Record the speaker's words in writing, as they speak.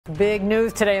Big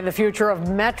news today in the future of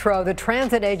Metro. The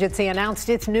transit agency announced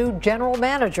its new general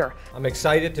manager. I'm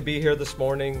excited to be here this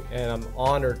morning, and I'm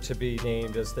honored to be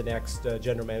named as the next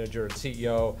general manager and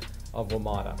CEO of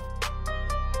WMATA.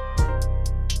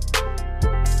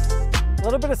 A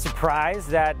little bit of surprise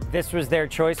that this was their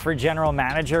choice for general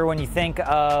manager. When you think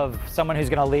of someone who's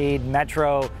going to lead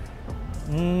Metro,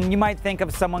 you might think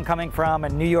of someone coming from a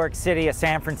New York City, a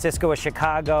San Francisco, a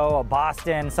Chicago, a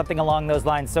Boston, something along those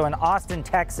lines. So an Austin,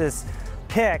 Texas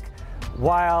pick,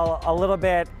 while a little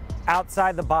bit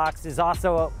outside the box, is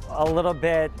also a little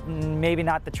bit maybe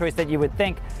not the choice that you would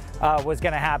think was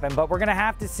going to happen. But we're going to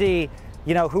have to see,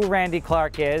 who Randy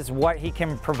Clarke is, what he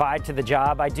can provide to the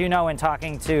job. I do know in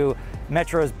talking to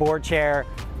Metro's board chair,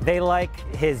 they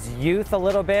like his youth a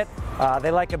little bit.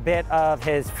 They like a bit of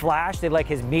his flash. They like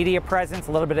his media presence,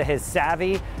 a little bit of his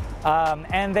savvy.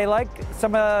 And they like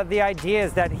some of the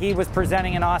ideas that he was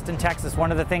presenting in Austin, Texas.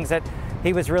 One of the things that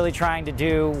he was really trying to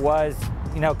do was,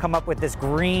 come up with this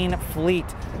green fleet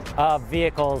of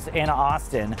vehicles in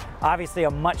Austin. Obviously a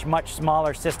much, much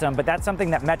smaller system, but that's something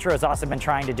that Metro has also been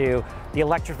trying to do. The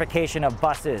electrification of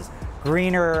buses,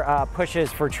 greener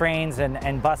pushes for trains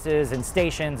and buses and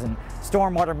stations and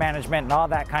stormwater management and all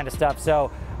that kind of stuff. So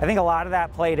I think a lot of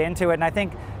that played into it, and I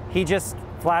think he just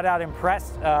flat out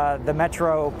impressed the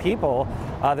Metro people,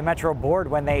 the Metro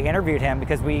board, when they interviewed him,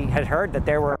 because we had heard that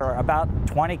there were about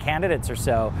 20 candidates or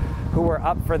so who were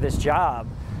up for this job,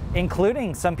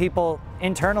 including some people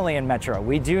internally in Metro.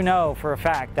 We do know for a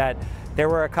fact that there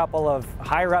were a couple of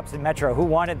higher ups in Metro who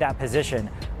wanted that position.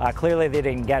 Clearly they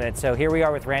didn't get it. So here we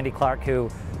are with Randy Clarke, who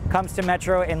comes to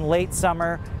Metro in late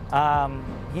summer.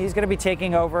 He's going to be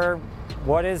taking over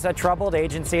what is a troubled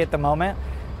agency at the moment.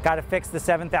 Got to fix the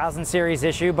 7000 series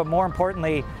issue, but more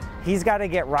importantly, he's got to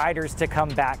get riders to come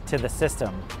back to the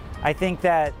system. I think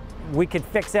that we could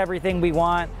fix everything we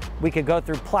want. We could go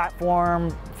through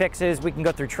platform fixes, we can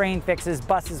go through train fixes,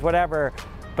 buses, whatever,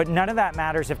 but none of that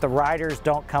matters if the riders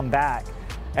don't come back.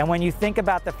 And when you think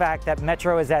about the fact that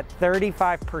Metro is at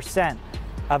 35%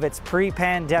 of its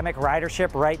pre-pandemic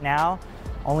ridership right now,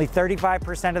 only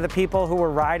 35% of the people who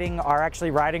are riding are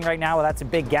actually riding right now. Well, that's a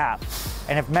big gap.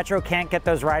 And if Metro can't get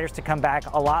those riders to come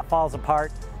back, a lot falls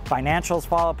apart. Financials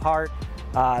fall apart.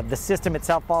 The system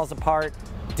itself falls apart.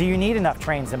 Do you need enough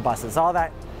trains and buses? All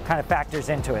that kind of factors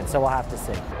into it, so we'll have to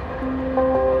see.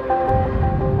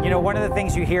 One of the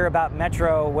things you hear about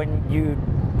Metro when you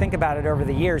think about it over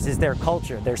the years is their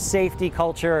culture, their safety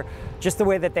culture, just the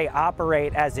way that they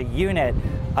operate as a unit.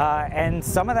 And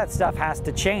some of that stuff has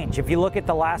to change. If you look at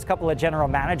the last couple of general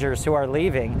managers who are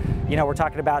leaving, we're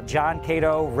talking about John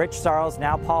Cato, Rich Sarles,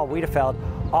 now Paul Wiedefeld.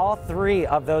 All three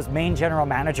of those main general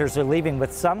managers are leaving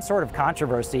with some sort of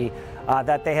controversy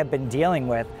that they have been dealing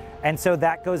with. And so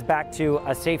that goes back to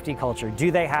a safety culture. Do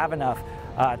they have enough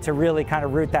to really kind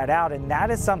of root that out? And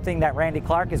that is something that Randy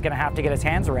Clarke is going to have to get his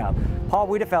hands around. Paul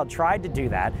Wiedefeld tried to do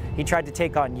that. He tried to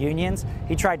take on unions.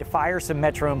 He tried to fire some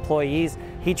Metro employees.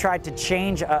 He tried to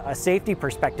change a safety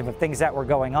perspective of things that were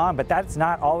going on, but that's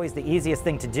not always the easiest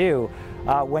thing to do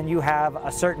when you have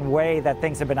a certain way that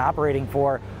things have been operating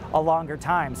for a longer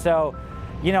time. So,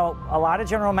 a lot of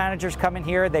general managers come in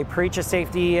here, they preach a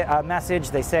safety message.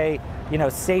 They say,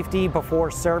 safety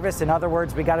before service. In other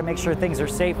words, we got to make sure things are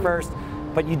safe first,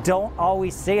 but you don't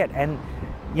always see it. And,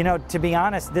 to be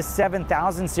honest, this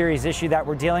 7000 series issue that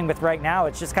we're dealing with right now,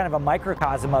 it's just kind of a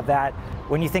microcosm of that.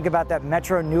 When you think about that,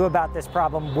 Metro knew about this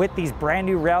problem with these brand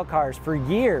new rail cars for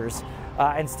years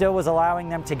and still was allowing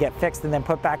them to get fixed and then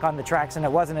put back on the tracks. And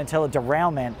it wasn't until a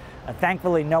derailment,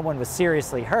 thankfully no one was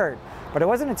seriously hurt, but it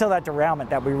wasn't until that derailment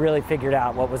that we really figured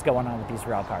out what was going on with these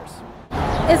rail cars.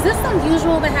 Is this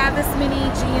unusual to have this many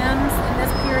GMs in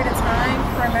this period of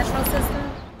time for a Metro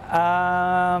system?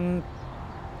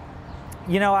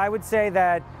 I would say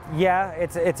that, yeah,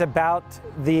 it's about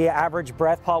the average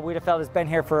breadth. Paul Wiedefeld has been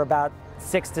here for about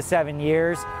 6 to 7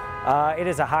 years. It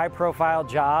is a high-profile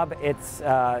job. It's,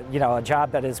 a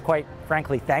job that is quite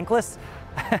frankly thankless.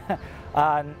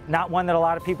 Not one that a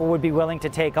lot of people would be willing to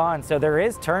take on. So there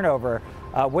is turnover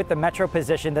with the Metro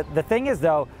position. The thing is,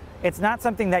 though, it's not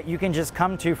something that you can just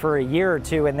come to for a year or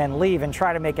two and then leave and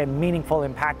try to make a meaningful,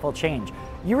 impactful change.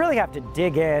 You really have to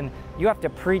dig in. You have to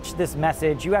preach this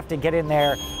message. You have to get in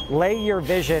there, lay your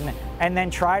vision, and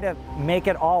then try to make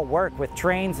it all work with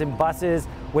trains and buses,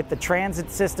 with the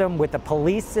transit system, with the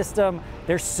police system.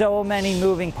 There's so many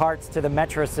moving parts to the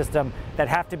Metro system that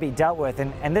have to be dealt with.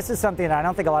 And this is something that I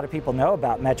don't think a lot of people know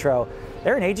about Metro.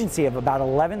 They're an agency of about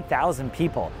 11,000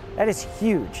 people. That is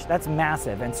huge. That's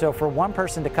massive. And so for one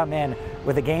person to come in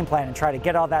with a game plan and try to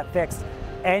get all that fixed,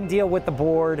 and deal with the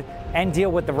board and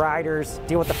deal with the riders,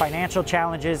 deal with the financial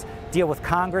challenges, deal with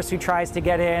Congress who tries to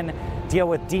get in, deal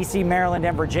with DC, Maryland,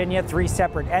 and Virginia, 3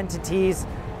 separate entities,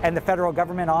 and the federal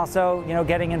government also,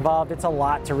 getting involved. It's a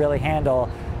lot to really handle.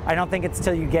 I don't think it's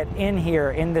till you get in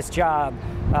here in this job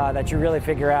that you really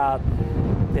figure out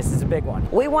this is a big one.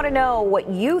 We want to know what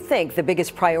you think the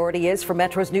biggest priority is for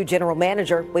Metro's new general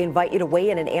manager. We invite you to weigh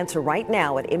in and answer right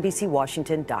now at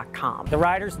NBCWashington.com. The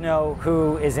riders know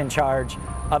who is in charge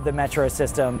of the Metro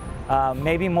system,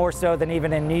 maybe more so than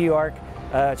even in New York,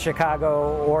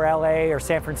 Chicago, or LA, or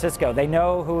San Francisco. They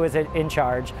know who is in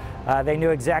charge. They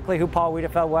knew exactly who Paul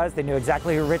Wiedefeld was. They knew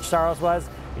exactly who Rich Sarles was.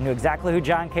 They knew exactly who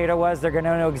John Cato was. They're going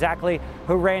to know exactly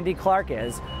who Randy Clarke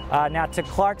is. Now, to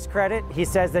Clarke's credit, he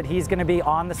says that he's going to be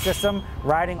on the system,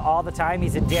 riding all the time.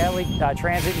 He's a daily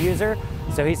transit user,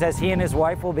 so he says he and his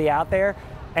wife will be out there.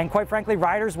 And quite frankly,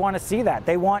 riders want to see that.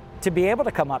 They want to be able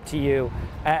to come up to you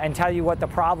and tell you what the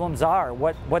problems are,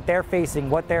 what they're facing,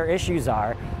 what their issues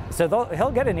are. So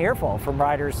he'll get an earful from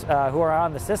riders who are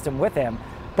on the system with him.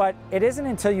 But it isn't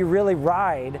until you really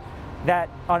ride that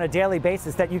on a daily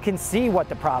basis that you can see what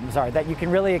the problems are, that you can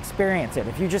really experience it.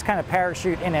 If you just kind of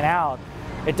parachute in and out,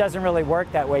 it doesn't really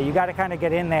work that way. You got to kind of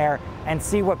get in there and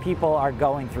see what people are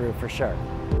going through for sure.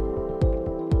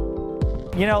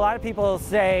 A lot of people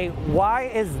say, why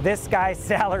is this guy's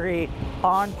salary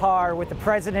on par with the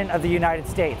President of the United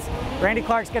States? Randy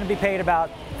Clarke's going to be paid about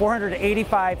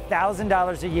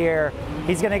 $485,000 a year.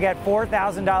 He's going to get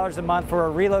 $4,000 a month for a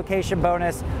relocation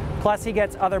bonus, plus he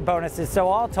gets other bonuses. So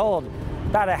all told,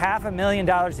 about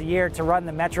 $500,000 a year to run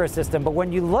the Metro system. But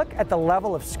when you look at the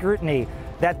level of scrutiny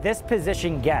that this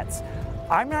position gets,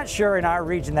 I'm not sure in our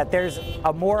region that there's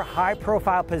a more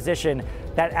high-profile position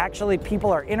that actually people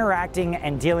are interacting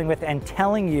and dealing with and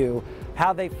telling you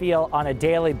how they feel on a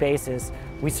daily basis.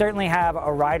 We certainly have a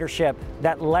ridership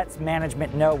that lets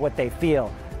management know what they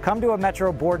feel. Come to a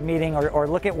Metro board meeting or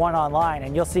look at one online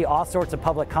and you'll see all sorts of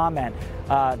public comment.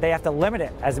 They have to limit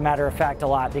it, as a matter of fact, a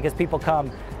lot because people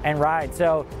come and ride.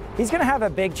 So he's going to have a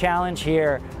big challenge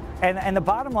here. And the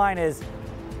bottom line is,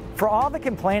 for all the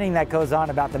complaining that goes on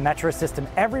about the Metro system,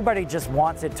 everybody just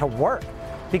wants it to work.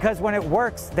 Because when it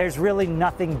works, there's really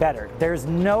nothing better. There's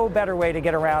no better way to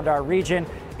get around our region.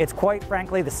 It's quite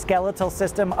frankly the skeletal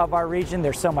system of our region.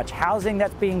 There's so much housing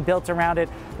that's being built around it.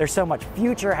 There's so much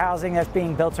future housing that's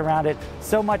being built around it.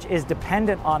 So much is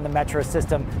dependent on the Metro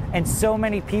system, and so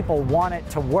many people want it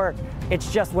to work.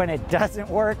 It's just when it doesn't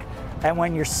work, and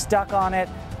when you're stuck on it,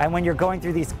 and when you're going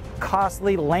through these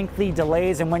costly, lengthy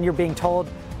delays, and when you're being told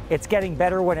it's getting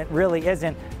better when it really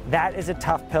isn't, that is a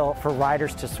tough pill for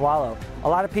riders to swallow. A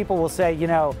lot of people will say,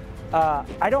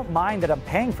 I don't mind that I'm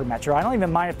paying for Metro. I don't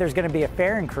even mind if there's going to be a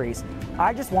fare increase.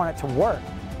 I just want it to work.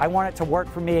 I want it to work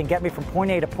for me and get me from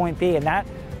point A to point B. And that,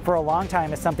 for a long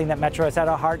time, is something that Metro has had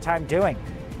a hard time doing.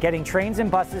 Getting trains and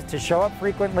buses to show up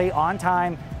frequently, on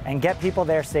time, and get people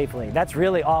there safely. That's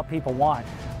really all people want.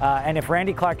 And if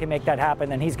Randy Clarke can make that happen,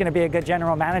 then he's going to be a good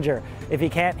general manager. If he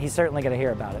can't, he's certainly going to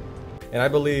hear about it. And I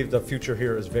believe the future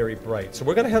here is very bright. So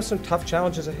we're going to have some tough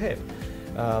challenges ahead.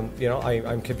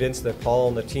 I'm convinced that Paul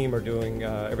and the team are doing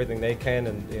everything they can,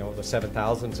 and the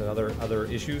 7,000s and other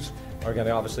issues are going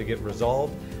to obviously get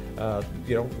resolved.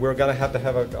 We're going to have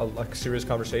a serious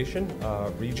conversation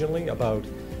regionally about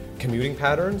commuting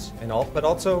patterns but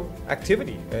also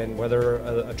activity, and whether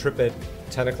a trip at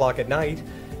 10 o'clock at night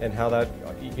and how that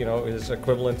is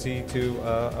equivalency to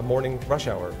a morning rush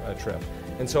hour trip.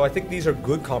 And so I think these are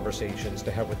good conversations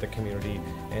to have with the community,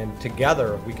 and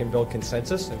together we can build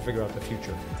consensus and figure out the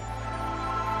future.